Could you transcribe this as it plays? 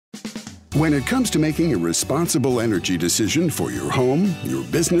When it comes to making a responsible energy decision for your home, your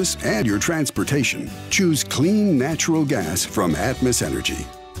business, and your transportation, choose clean natural gas from Atmos Energy.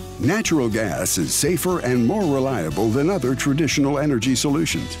 Natural gas is safer and more reliable than other traditional energy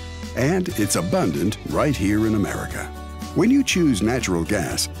solutions. And it's abundant right here in America. When you choose natural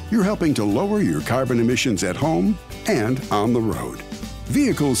gas, you're helping to lower your carbon emissions at home and on the road.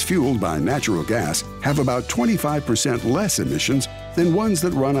 Vehicles fueled by natural gas have about 25% less emissions than ones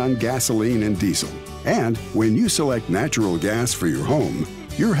that run on gasoline and diesel. And when you select natural gas for your home,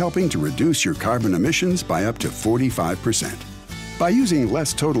 you're helping to reduce your carbon emissions by up to 45%. By using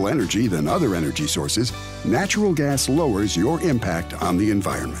less total energy than other energy sources, natural gas lowers your impact on the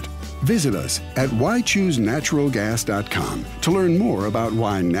environment. Visit us at whychoosenaturalgas.com to learn more about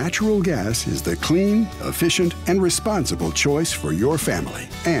why natural gas is the clean, efficient, and responsible choice for your family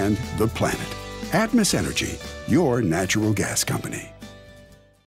and the planet. Atmos Energy, your natural gas company.